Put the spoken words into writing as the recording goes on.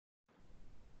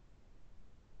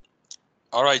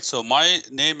All right. So my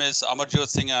name is Amarjot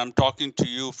Singh, and I'm talking to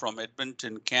you from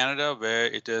Edmonton, Canada, where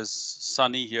it is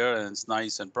sunny here and it's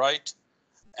nice and bright.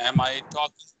 Am I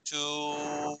talking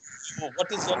to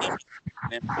what is your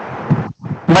name?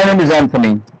 My name is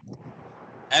Anthony.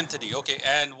 Anthony. Okay.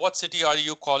 And what city are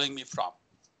you calling me from?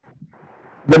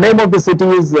 The name of the city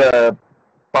is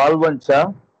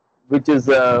Palwancha, which is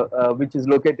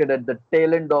located at the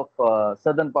tail end of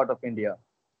southern part of India.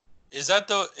 Is that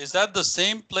the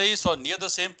same place or near the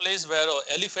same place where an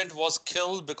elephant was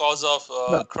killed because of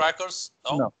No, crackers?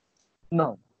 No.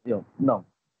 no, no, no.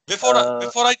 Uh,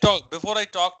 Before I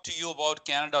talk to you about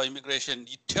Canada immigration,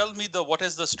 you tell me what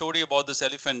is the story about this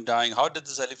elephant dying? How did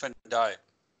this elephant die?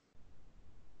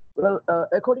 well,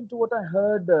 according to what I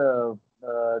heard,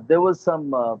 there was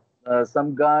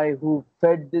some guy who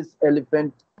fed this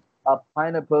elephant a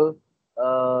pineapple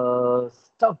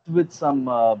stuffed with some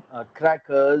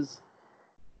crackers,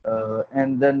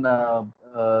 and then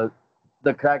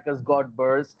the crackers got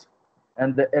burst,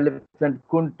 and the elephant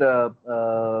couldn't.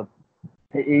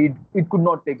 It could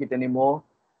not take it anymore.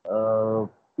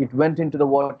 It went into the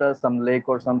water, some lake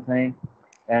or something,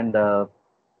 and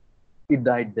it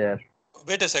died there.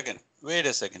 Wait a second. Wait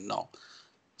a second. No.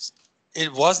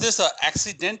 Was this a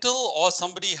accidental or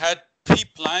somebody had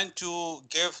pre-planned to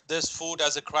give this food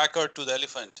as a cracker to the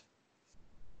elephant?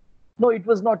 No, it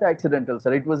was not accidental,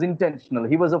 sir. It was intentional.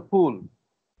 He was a fool.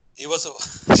 He was a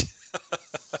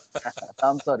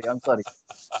I'm sorry. I'm sorry.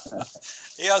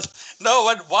 yeah.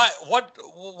 No, but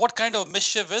what kind of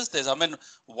mischief is this? I mean,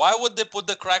 why would they put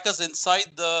the crackers inside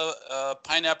the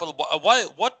pineapple? Why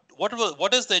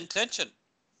what is the intention?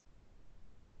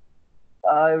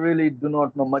 I really do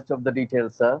not know much of the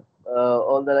details, sir.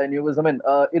 All that I knew was, in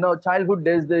our childhood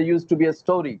days, there used to be a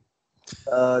story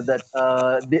that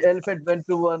the elephant went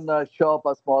to one shop,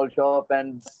 a small shop,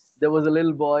 and there was a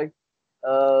little boy. He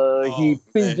Oh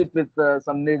pinched man. it with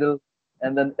some needle,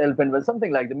 and then elephant was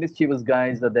something like the mischievous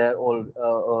guys are there all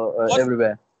One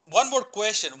everywhere. one more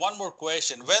question.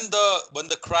 When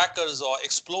the crackers or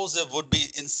explosive would be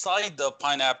inside the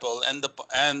pineapple and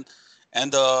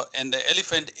the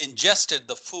elephant ingested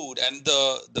the food and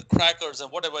the crackers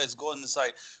and whatever is going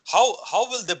inside, how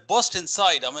will they burst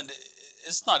inside? I mean,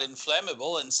 it's not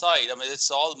inflammable inside. I mean,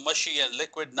 it's all mushy and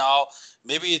liquid now.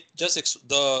 Maybe it just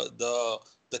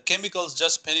the chemicals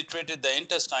just penetrated the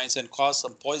intestines and caused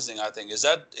some poisoning, I think. Is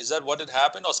that what it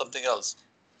happened or something else?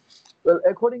 Well,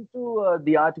 according to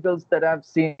the articles that I've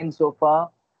seen so far,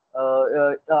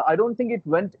 I don't think it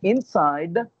went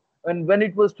inside. And when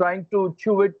it was trying to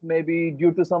chew it, maybe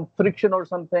due to some friction or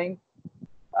something,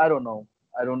 I don't know.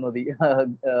 I don't know the.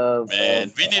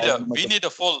 Man, we need I don't a know much we of. need a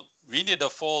full we need a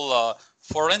full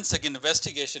forensic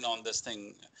investigation on this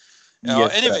thing.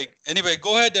 Yes, sir. Anyway,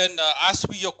 go ahead and ask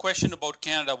me your question about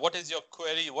Canada. What is your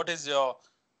query? What is your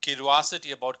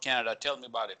curiosity about Canada? Tell me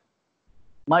about it.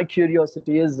 My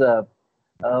curiosity is, uh,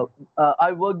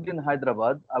 I worked in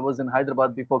Hyderabad. I was in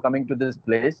Hyderabad before coming to this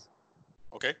place,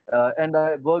 Okay. and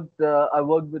I worked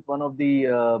with one of the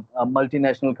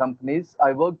multinational companies.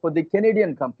 I worked for the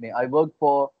Canadian company. I worked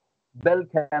for Bell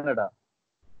Canada.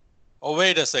 Oh,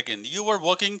 wait a second. You were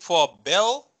working for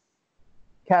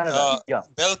Canada, yeah,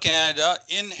 Bell Canada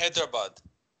in Hyderabad.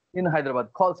 in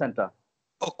Hyderabad, call center.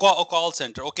 A call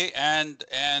center. Okay. And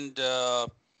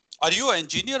are you an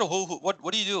engineer? Or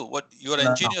what do you do? What you're an No,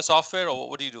 engineer software or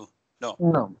what do you do? No.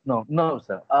 no,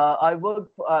 sir. I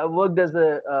worked as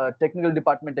a technical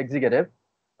department executive.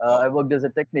 Oh. I worked as a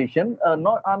technician.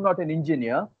 Not, I'm not an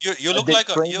engineer. You look They like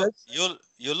a trained us.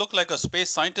 you look like a space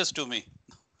scientist to me.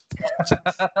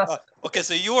 Okay,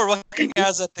 so you were working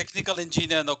as a technical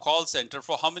engineer in the call center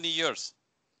for how many years?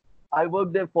 I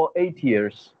worked there for 8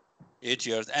 years. 8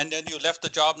 years, and then you left the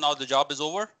job. Now the job is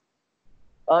over.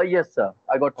 Yes, sir.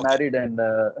 I got Okay. married and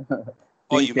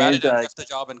Oh, things you married changed. and left the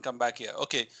job and come back here.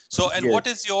 Okay. So, and Yes.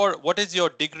 what is your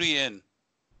degree in?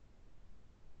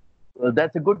 Well,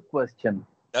 that's a good question.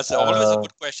 That's always a Uh,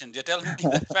 good question. You tell me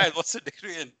that fact. What's the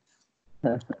degree in?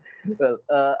 well,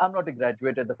 I'm not a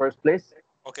graduate at the first place,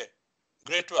 Okay,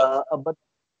 grade 12. but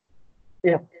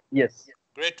yeah, yes.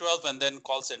 Grade 12 and then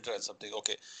call center and something.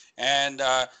 Okay. And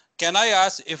can I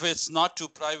ask, if it's not too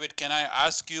private, can I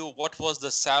ask you what was the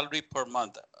salary per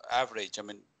month average? I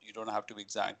mean, you don't have to be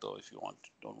exact though if you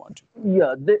don't want to.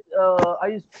 Yeah, I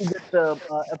used to get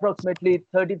approximately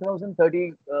 30,000,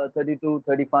 32,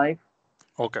 35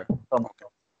 Okay. per month Okay.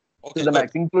 to Okay, the good.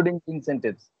 max, including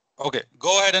incentives. Okay.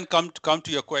 Go ahead and come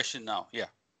to your question now. Yeah.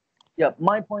 Yeah,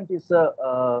 my point is,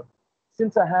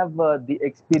 since I have the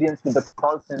experience with the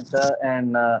call center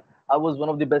and I was one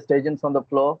of the best agents on the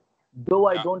floor, though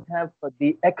I Yeah. don't have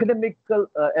the academical,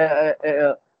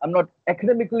 I'm not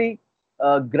academically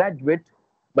graduate,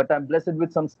 but I'm blessed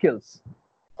with some skills,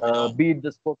 I know. be it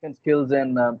the spoken skills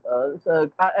and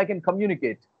I can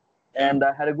communicate. Yeah. And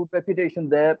I had a good reputation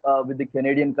there with the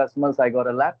Canadian customers. I got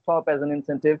a laptop as an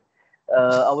incentive.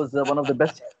 I was one of the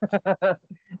best.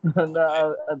 And,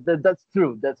 Okay. that's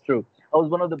true. That's true. I was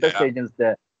one of the best Yeah. agents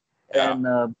there. Yeah.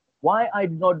 And why I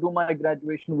did not do my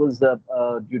graduation was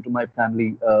due to my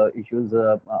family issues.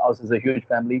 Ours is a huge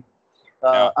family.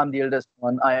 Yeah. I'm the eldest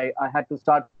one. I had to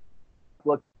start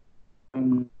working at a very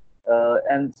young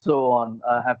age, and so on.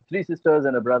 I have three sisters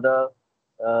and a brother.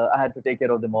 I had to take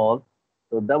care of them all.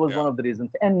 So that was Yeah. one of the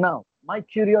reasons. And now, my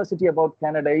curiosity about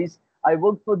Canada is I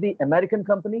worked for the American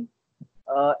company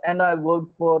and I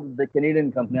worked for the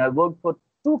Canadian company. I worked for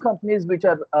two companies which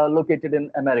are located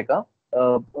in America.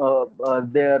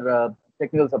 Their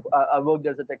technical support. I worked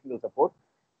as a technical support,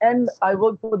 and I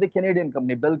worked for the Canadian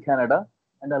company, Bell Canada,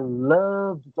 and I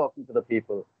loved talking to the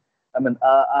people. I mean,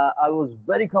 I was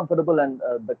very comfortable, and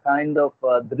the kind of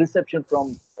the reception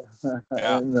from.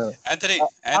 Yeah. No, Anthony, I'm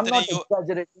Anthony, not you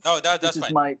exaggerating. no, This that's is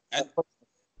fine. my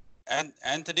And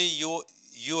Anthony,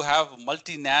 you have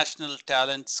multinational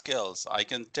talent skills. I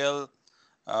can tell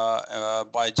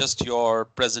by just your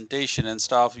presentation and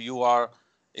stuff. You are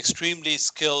extremely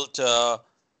skilled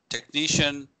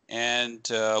technician, and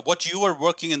what you were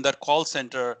working in that call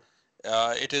center,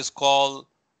 it is called.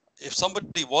 If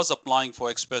somebody was applying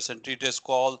for Express Entry, it is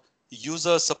called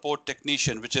User Support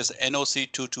Technician, which is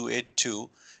NOC 2282,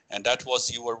 and that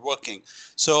was you were working.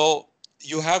 So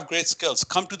you have great skills.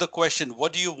 Come to the question: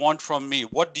 what do you want from me?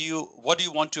 What do you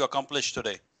want to accomplish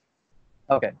today?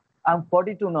 Okay. I'm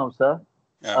 42 now, sir.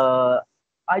 Yeah. Uh,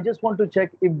 I just want to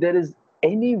check if there is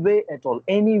any way at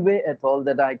all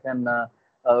that I can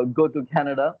go to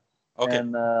Canada, Okay.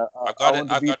 and I've I got it. want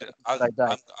to I've be got there it. at the right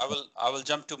time. I will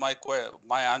jump to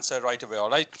my answer right away. All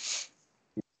right.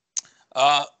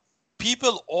 Uh,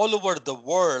 People all over the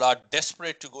world are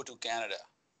desperate to go to Canada.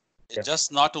 It's Yes.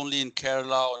 just not only in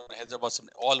Kerala or Hyderabad,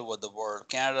 all over the world.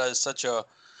 Canada is such a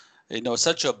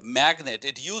magnet.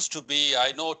 It used to be,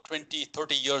 I know 20,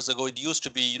 30 years ago, it used to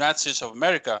be United States of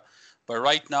America, but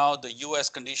right now the US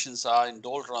conditions are in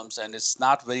doldrums and it's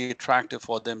not very attractive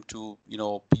for them to,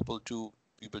 people to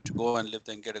go and live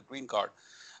there and get a green card.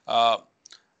 Uh,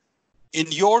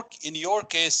 in your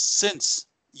case, since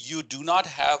you do not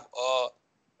have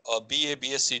a BA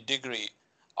BSc degree,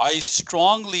 I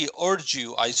strongly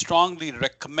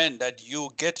recommend that you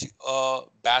get a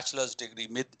bachelor's degree,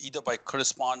 either by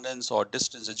correspondence or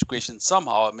distance education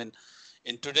somehow. I mean,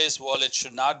 in today's world, it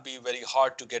should not be very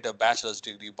hard to get a bachelor's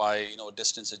degree by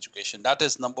distance education. That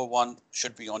is number one,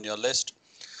 should be on your list.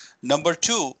 Number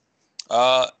two,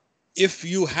 uh, if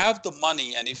you have the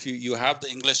money and if you have the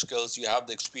English skills, you have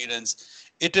the experience,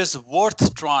 it is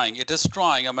worth trying. It is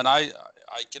trying. I mean, I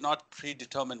cannot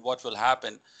predetermine what will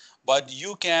happen, but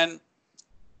you can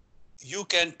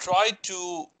try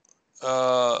to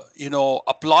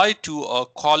apply to a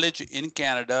college in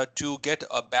Canada to get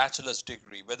a bachelor's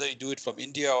degree. Whether you do it from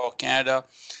India or Canada,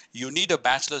 you need a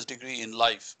bachelor's degree in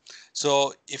life.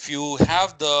 So if you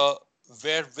have the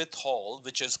wherewithal,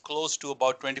 which is close to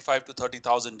about $25,000 to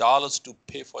 $30,000 to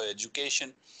pay for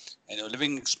education and your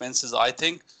living expenses, I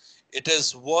think it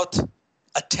is worth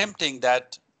attempting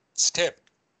that step.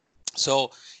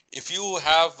 So if you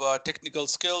have technical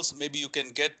skills, maybe you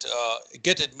can get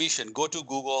admission. Go to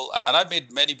Google, and I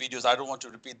made many videos. I don't want to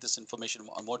repeat this information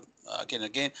on what again and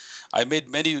again. I made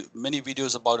many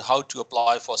videos about how to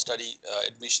apply for study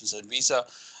admissions and visa.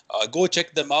 Go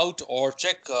check them out, or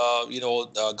check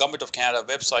the Government of Canada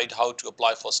website how to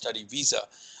apply for study visa.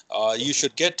 You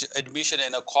should get admission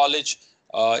in a college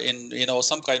in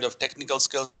some kind of technical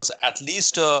skills, at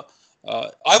least.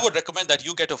 I would recommend that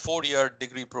you get a 4-year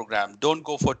degree program. Don't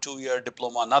go for 2-year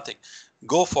diploma, nothing.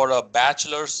 Go for a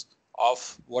bachelor's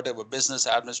of whatever, business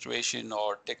administration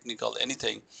or technical,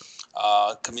 anything,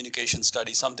 communication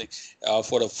study, something,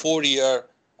 for a 4-year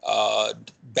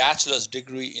bachelor's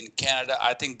degree in Canada.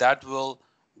 I think that will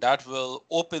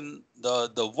open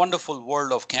the wonderful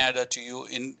world of Canada to you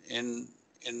in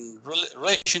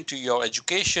relation to your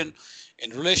education,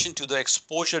 in relation to the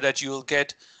exposure that you will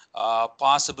get.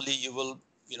 Possibly you will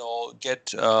get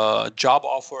job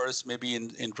offers maybe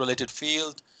in related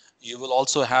field. You will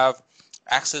also have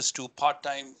access to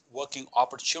part-time working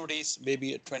opportunities,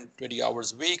 maybe at 20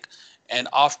 hours a week. And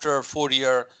after 4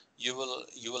 year, you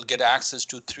will get access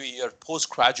to 3-year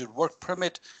postgraduate work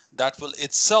permit that will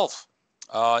itself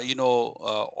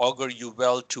augur you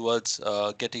well towards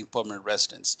getting permanent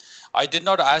residence. I did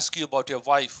not ask you about your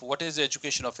wife. What is the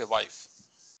education of your wife?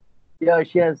 Yeah,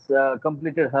 she has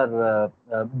completed her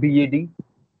BEd.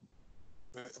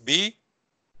 B.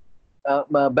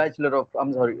 Bachelor of,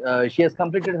 I'm sorry, she has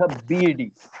completed her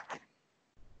BEd.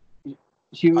 I,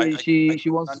 She I, I she she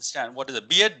don't wants understand. What is it?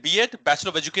 B.Ed, Bachelor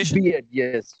of Education? BEd.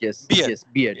 Yes, yes, B.Ed. yes,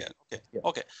 BEd. B.Ed. Okay. Yeah.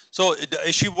 Okay. So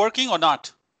is she working or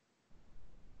not?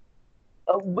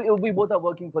 We both are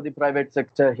working for the private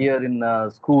sector here in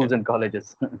Okay. schools and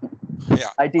colleges.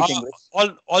 Yeah. I teach English.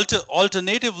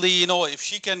 Alternatively, if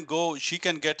she can go, she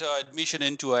can get admission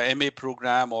into a MA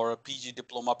program or a PG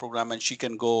diploma program, and she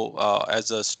can go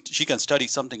she can study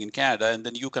something in Canada, and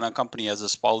then you can accompany as a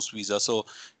spouse visa. So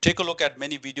take a look at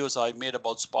many videos I made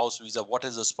about spouse visa. What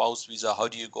is a spouse visa? How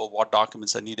do you go? What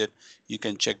documents are needed? You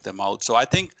can check them out. So I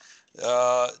think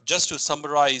just to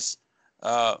summarize,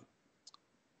 uh,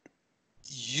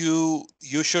 you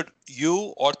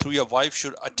or through your wife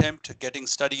should attempt getting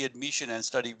study admission and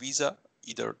study visa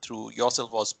either through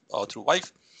yourself or through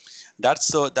wife. That's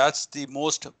the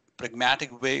most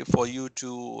pragmatic way for you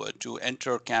to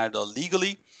enter Canada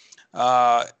legally.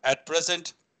 At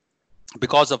present,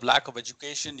 because of lack of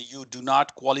education, you do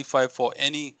not qualify for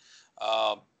any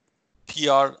uh,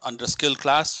 PR under skill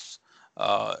class,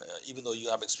 even though you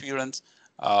have experience.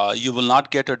 You will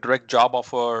not get a direct job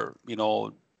offer,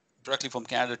 directly from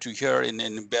Canada to here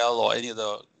in Bell or any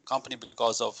other company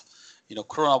because of,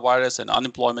 coronavirus and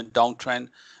unemployment downtrend.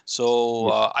 So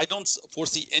Yes. I don't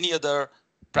foresee any other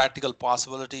practical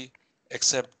possibility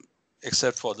except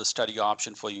except for the study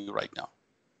option for you right now.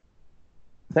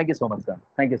 Thank you so much, sir.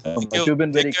 Thank you so Thank much. you. You've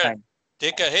been very Take care. kind.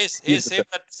 Take care. Hey, You too, sir.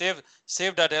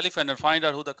 save that elephant and find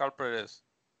out who the culprit is.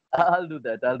 I'll do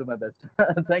that. I'll do my best.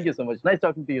 Thank you so much. Nice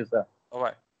talking to you, sir. All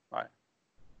right.